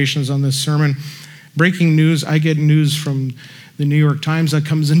preparations on this sermon, breaking news, I get news from the New York Times that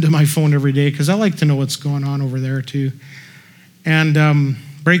comes into my phone every day because I like to know what's going on over there too. And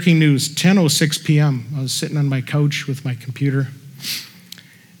breaking news, 10:06 p.m. I was sitting on my couch with my computer.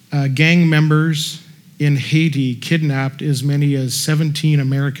 Gang members in Haiti kidnapped as many as 17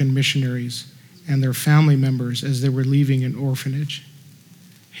 American missionaries and their family members as they were leaving an orphanage,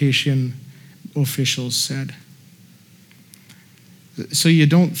 Haitian officials said. So you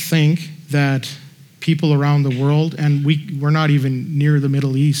don't think that people around the world, and we're not even near the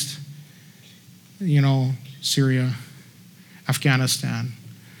Middle East, Syria, Afghanistan,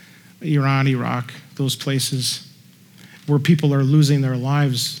 Iran, Iraq, those places where people are losing their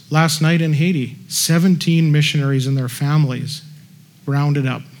lives. Last night in Haiti, 17 missionaries and their families rounded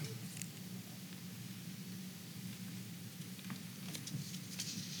up.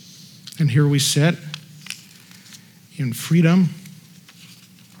 And here we sit in freedom,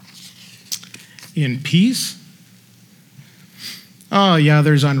 in peace. Oh, yeah,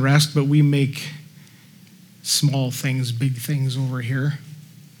 there's unrest, but we make small things, big things over here.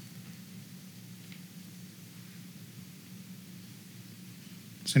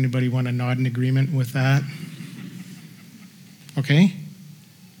 Does anybody want to nod in agreement with that? Okay.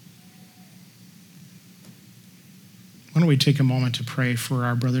 Why don't we take a moment to pray for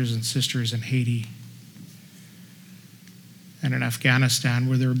our brothers and sisters in Haiti and in Afghanistan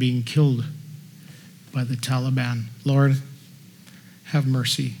where they're being killed by the Taliban. Lord, have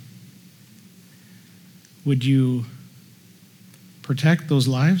mercy. Would you protect those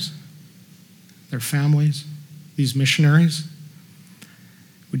lives, their families, these missionaries?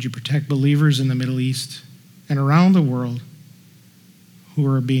 Would you protect believers in the Middle East and around the world who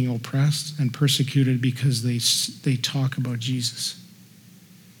are being oppressed and persecuted because they talk about Jesus?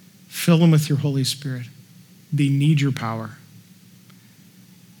 Fill them with your Holy Spirit. They need your power.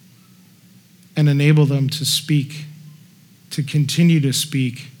 And enable them to speak, to continue to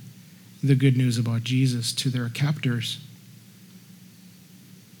speak the good news about Jesus to their captors,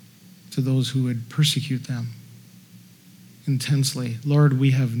 to those who would persecute them intensely. Lord,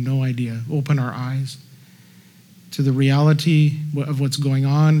 we have no idea. Open our eyes to the reality of what's going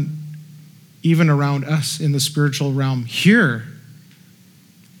on even around us in the spiritual realm. Here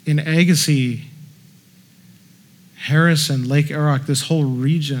in Agassiz, Harrison, Lake Errock, this whole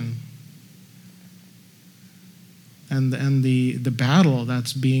region, and the battle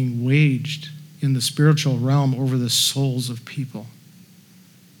that's being waged in the spiritual realm over the souls of people.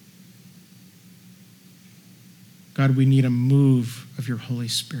 God, we need a move of your Holy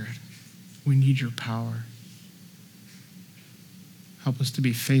Spirit. We need your power. Help us to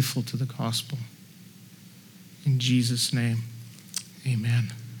be faithful to the gospel. In Jesus' name,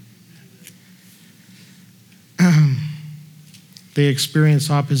 amen. They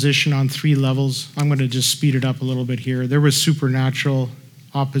experienced opposition on 3 levels. I'm going to just speed it up a little bit here. There was supernatural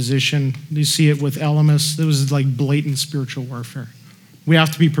opposition. You see it with Elymas. It was like blatant spiritual warfare. We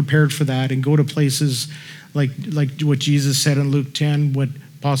have to be prepared for that and go to places like what Jesus said in Luke 10, what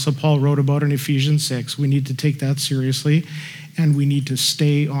Apostle Paul wrote about in Ephesians 6. We need to take that seriously, and we need to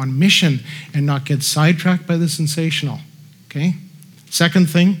stay on mission and not get sidetracked by the sensational. Okay? Second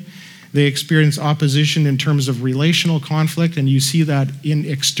thing, they experience opposition in terms of relational conflict, and you see that in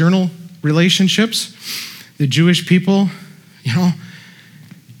external relationships. The Jewish people,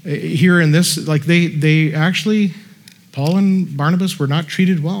 here in this, like they actually, Paul and Barnabas were not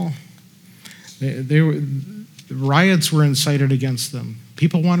treated well. Riots were incited against them.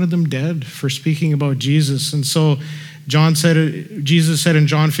 People wanted them dead for speaking about Jesus. And so Jesus said in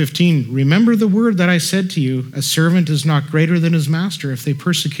John 15, remember the word that I said to you, a servant is not greater than his master. If they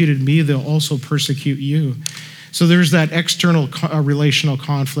persecuted me, they'll also persecute you. So there's that external relational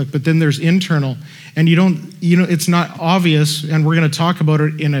conflict, but then there's internal. And it's not obvious, and we're going to talk about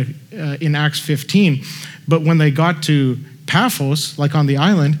it in Acts 15, but when they got to Paphos, like on the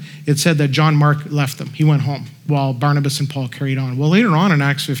island, it said that John Mark left them. He went home while Barnabas and Paul carried on. Well, later on in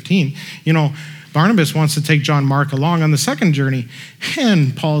Acts 15, Barnabas wants to take John Mark along on the second journey,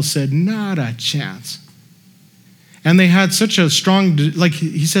 and Paul said, not a chance. And they had such a strong,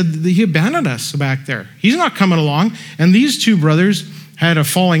 he said, he abandoned us back there. He's not coming along. And these 2 brothers had a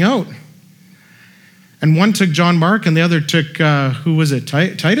falling out. And one took John Mark, and the other took, who was it,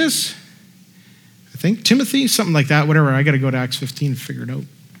 Titus? I think Timothy, something like that, whatever. I got to go to Acts 15 to figure it out.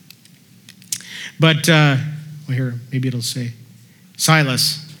 But, here, maybe it'll say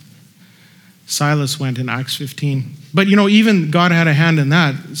Silas. Silas went in Acts 15. But, even God had a hand in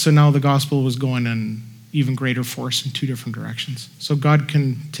that, so now the gospel was going in even greater force in 2 different directions. So God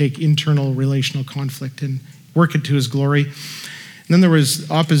can take internal relational conflict and work it to his glory. And then there was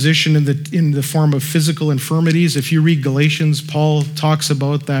opposition in the form of physical infirmities. If you read Galatians, Paul talks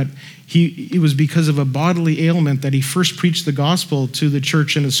about that it was because of a bodily ailment that he first preached the gospel to the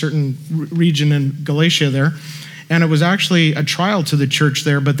church in a certain region in Galatia there. And it was actually a trial to the church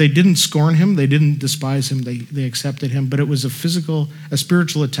there, but they didn't scorn him. They didn't despise him. They accepted him. But it was a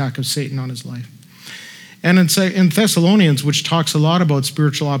spiritual attack of Satan on his life. And in Thessalonians, which talks a lot about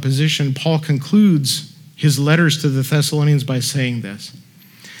spiritual opposition, Paul concludes his letters to the Thessalonians by saying this,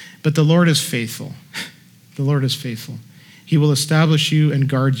 but the Lord is faithful. The Lord is faithful. He will establish you and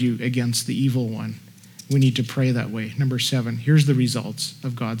guard you against the evil one. We need to pray that way. Number 7, here's the results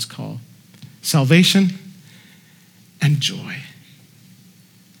of God's call. Salvation and joy.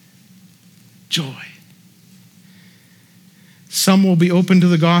 Joy. Some will be open to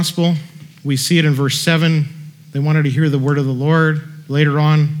the gospel. We see it in verse 7. They wanted to hear the word of the Lord. Later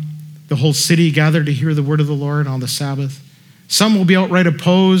on, the whole city gathered to hear the word of the Lord on the Sabbath. Some will be outright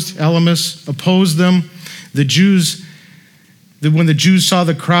opposed. Elymas opposed them. When the Jews saw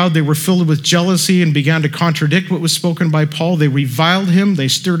the crowd, they were filled with jealousy and began to contradict what was spoken by Paul. They reviled him. They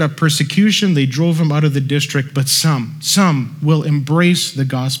stirred up persecution. They drove him out of the district. But some will embrace the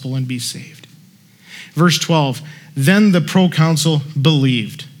gospel and be saved. Verse 12, then the proconsul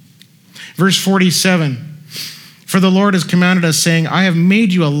believed. Verse 47, for the Lord has commanded us, saying, I have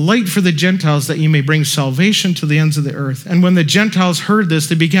made you a light for the Gentiles, that you may bring salvation to the ends of the earth. And when the Gentiles heard this,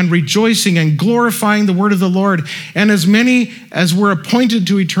 they began rejoicing and glorifying the word of the Lord. And as many as were appointed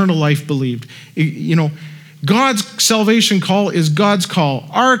to eternal life believed. You know, God's salvation call is God's call.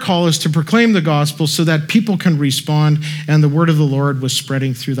 Our call is to proclaim the gospel so that people can respond. And the word of the Lord was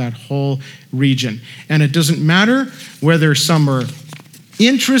spreading through that whole region. And it doesn't matter whether some are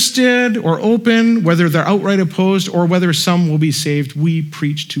interested or open, whether they're outright opposed, or whether some will be saved. We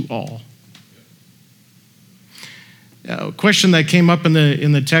preach to all. A question that came up in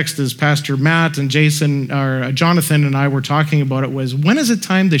the text as Pastor Matt and Jonathan and I were talking about it was, when is it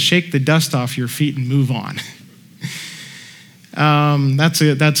time to shake the dust off your feet and move on?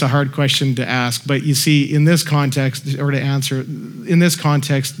 That's a hard question to ask, but you see, in this context, or to answer, in this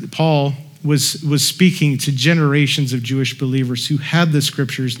context, Paul was speaking to generations of Jewish believers who had the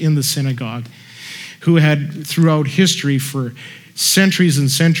scriptures in the synagogue, who had throughout history for centuries and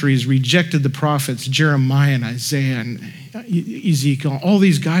centuries rejected the prophets, Jeremiah and Isaiah and Ezekiel. All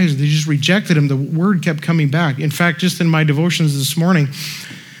these guys, they just rejected him. The word kept coming back. In fact, just in my devotions this morning,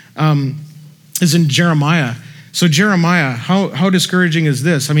 is in Jeremiah. So Jeremiah, how discouraging is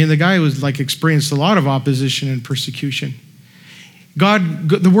this? I mean, the guy was experienced a lot of opposition and persecution.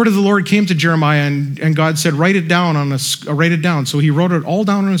 The word of the Lord came to Jeremiah, and God said, write it down. So he wrote it all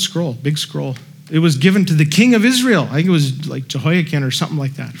down on a scroll, big scroll. It was given to the king of Israel. I think it was like Jehoiakim or something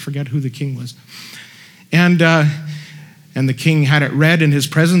like that. I forget who the king was. And the king had it read in his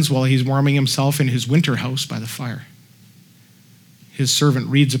presence while he's warming himself in his winter house by the fire. His servant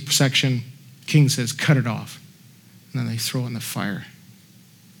reads a section. King says, cut it off. And then they throw it in the fire.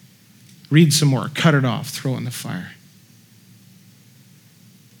 Read some more, cut it off, throw it in the fire.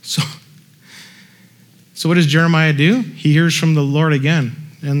 So what does Jeremiah do? He hears from the Lord again.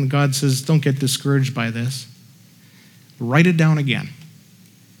 And God says, don't get discouraged by this. Write it down again.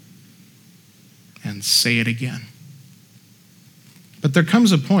 And say it again. But there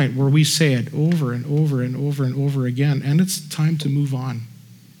comes a point where we say it over and over and over and over again, and it's time to move on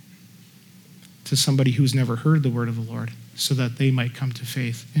to somebody who's never heard the word of the Lord, so that they might come to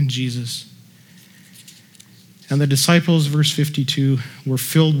faith in Jesus. And the disciples, verse 52, were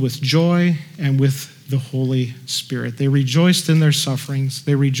filled with joy and with the Holy Spirit. They rejoiced in their sufferings.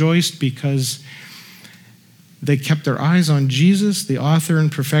 They rejoiced because they kept their eyes on Jesus, the author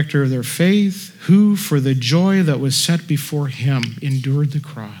and perfecter of their faith, who, for the joy that was set before him, endured the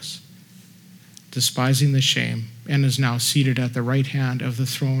cross, despising the shame, and is now seated at the right hand of the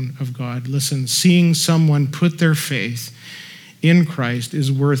throne of God. Listen, seeing someone put their faith in Christ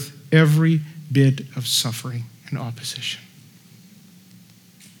is worth every bit of suffering and opposition.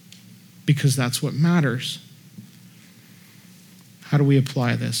 Because that's what matters. How do we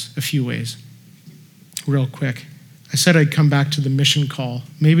apply this? A few ways. Real quick. I said I'd come back to the mission call.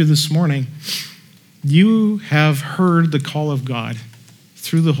 Maybe this morning you have heard the call of God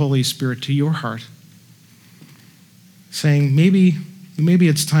through the Holy Spirit to your heart, saying, maybe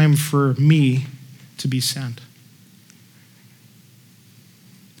it's time for me to be sent.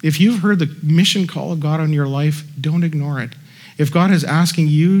 If you've heard the mission call of God on your life, don't ignore it. If God is asking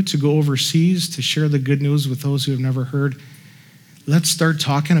you to go overseas to share the good news with those who have never heard, let's start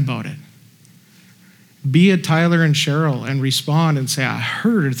talking about it. Be a Tyler and Cheryl and respond and say, I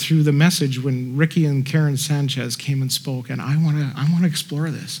heard through the message when Ricky and Karen Sanchez came and spoke, and I want to explore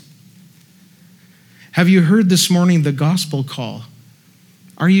this. Have you heard this morning the gospel call?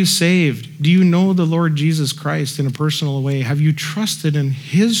 Are you saved? Do you know the Lord Jesus Christ in a personal way? Have you trusted in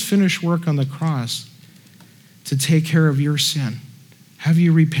his finished work on the cross to take care of your sin? Have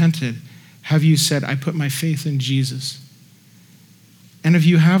you repented? Have you said, I put my faith in Jesus? And if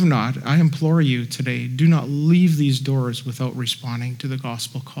you have not, I implore you today, do not leave these doors without responding to the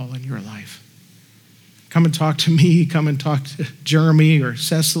gospel call in your life. Come and talk to me. Come and talk to Jeremy or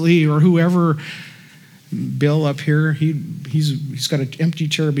Cecily or whoever. Bill up here, he's got an empty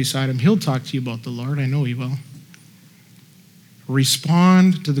chair beside him. He'll talk to you about the Lord. I know he will.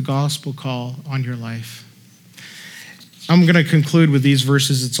 Respond to the gospel call on your life. I'm going to conclude with these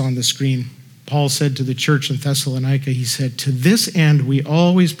verses. It's on the screen. Paul said to the church in Thessalonica, he said, to this end we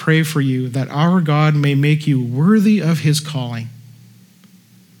always pray for you, that our God may make you worthy of his calling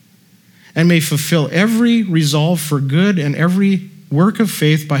and may fulfill every resolve for good and every work of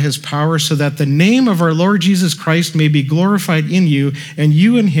faith by his power, so that the name of our Lord Jesus Christ may be glorified in you, and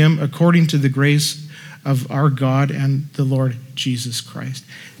you in him, according to the grace of our God and the Lord Jesus Christ.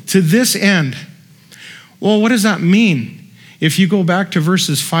 To this end. Well, what does that mean? If you go back to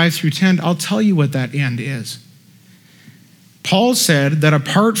verses 5 through 10, I'll tell you what that end is. Paul said that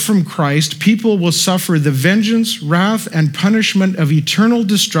apart from Christ, people will suffer the vengeance, wrath, and punishment of eternal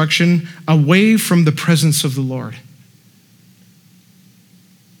destruction away from the presence of the Lord.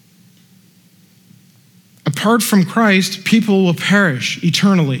 Apart from Christ, people will perish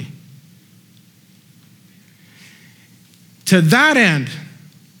eternally. To that end,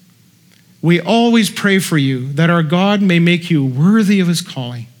 we always pray for you that our God may make you worthy of his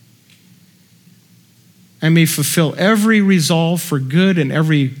calling and may fulfill every resolve for good and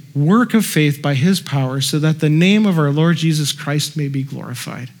every work of faith by his power, so that the name of our Lord Jesus Christ may be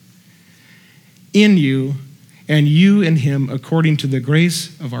glorified in you and you in him, according to the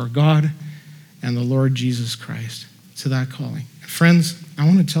grace of our God and the Lord Jesus Christ. To that calling. Friends, I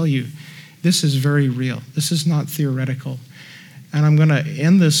want to tell you, this is very real. This is not theoretical. And I'm going to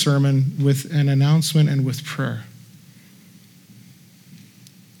end this sermon with an announcement and with prayer.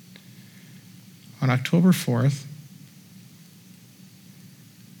 On October 4th,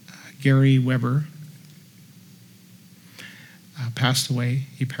 Gary Weber passed away.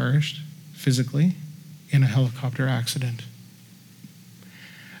 He perished physically in a helicopter accident.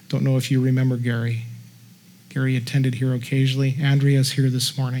 Don't know if you remember Gary. Gary attended here occasionally. Andrea's here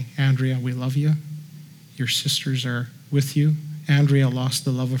this morning. Andrea, we love you. Your sisters are with you. Andrea lost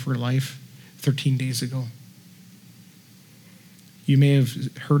the love of her life 13 days ago. You may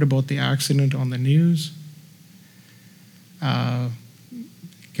have heard about the accident on the news.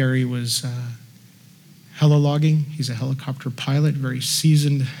 Gary was helilogging. He's a helicopter pilot, very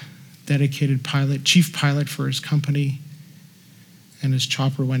seasoned, dedicated pilot, chief pilot for his company. And his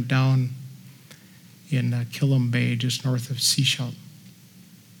chopper went down in Killam Bay, just north of Sechelt.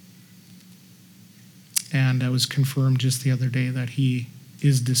 And it was confirmed just the other day that he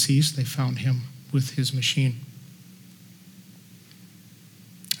is deceased. They found him with his machine.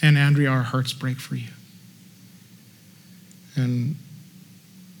 And Andrea, our hearts break for you. And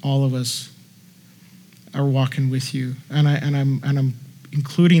all of us are walking with you. And I'm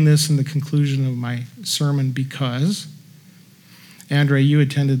including this in the conclusion of my sermon because, Andrea, you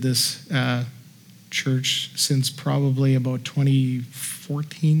attended this church since probably about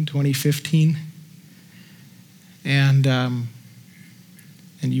 2014, 2015. And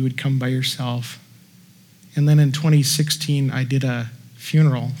you would come by yourself. And then in 2016, I did a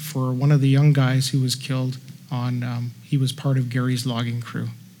funeral for one of the young guys who was killed on, he was part of Gary's logging crew.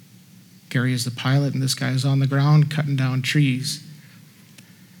 Gary is the pilot, and this guy is on the ground cutting down trees.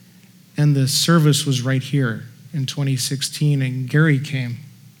 And the service was right here in 2016, and Gary came.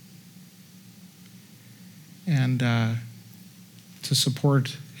 And to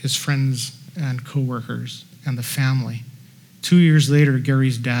support his friends and co-workers and the family. 2 years later,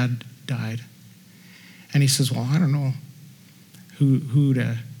 Gary's dad died. And he says, well, I don't know who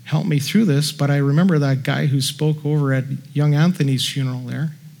to help me through this, but I remember that guy who spoke over at young Anthony's funeral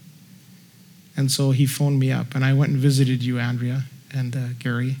there. And so he phoned me up, and I went and visited you, Andrea, and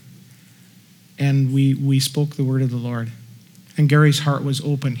Gary. And we spoke the word of the Lord. And Gary's heart was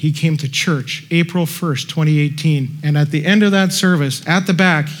open. He came to church April 1st, 2018. And at the end of that service, at the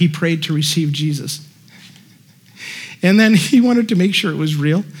back, he prayed to receive Jesus. And then he wanted to make sure it was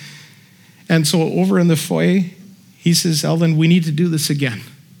real. And so over in the foyer, he says, Eldon, we need to do this again.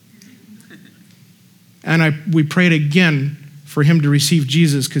 And we prayed again for him to receive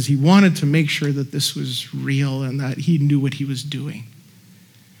Jesus because he wanted to make sure that this was real and that he knew what he was doing.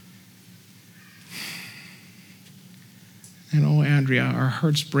 And oh, Andrea, our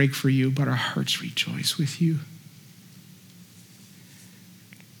hearts break for you, but our hearts rejoice with you.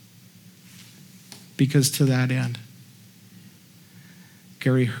 Because to that end,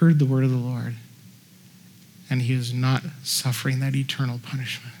 Gary heard the word of the Lord, and he is not suffering that eternal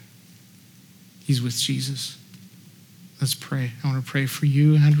punishment. He's with Jesus. Let's pray. I want to pray for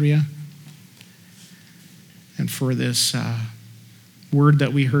you, Andrea, and for this word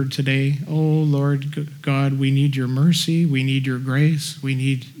that we heard today. Oh, Lord God, we need your mercy. We need your grace.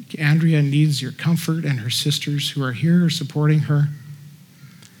 Andrea needs your comfort, and her sisters who are here supporting her.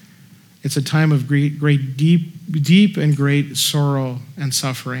 It's a time of great, deep and great sorrow and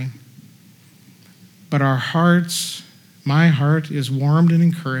suffering. But our hearts, my heart is warmed and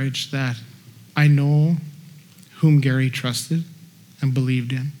encouraged that I know whom Gary trusted and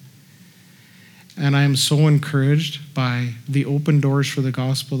believed in. And I am so encouraged by the open doors for the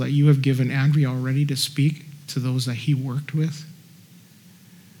gospel that you have given Andrea already to speak to those that he worked with.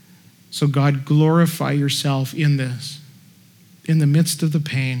 So God, glorify yourself in this. In the midst of the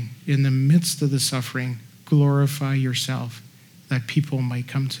pain, in the midst of the suffering, glorify yourself that people might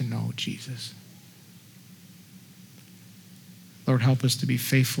come to know Jesus. Lord, help us to be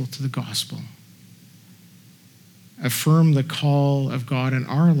faithful to the gospel. Affirm the call of God in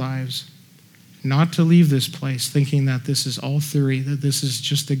our lives, not to leave this place thinking that this is all theory, that this is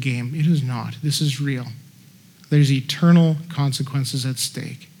just a game. It is not. This is real. There's eternal consequences at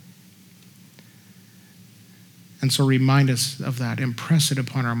stake. And so remind us of that. Impress it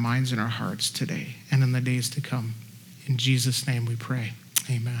upon our minds and our hearts today and in the days to come. In Jesus' name we pray.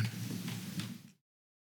 Amen.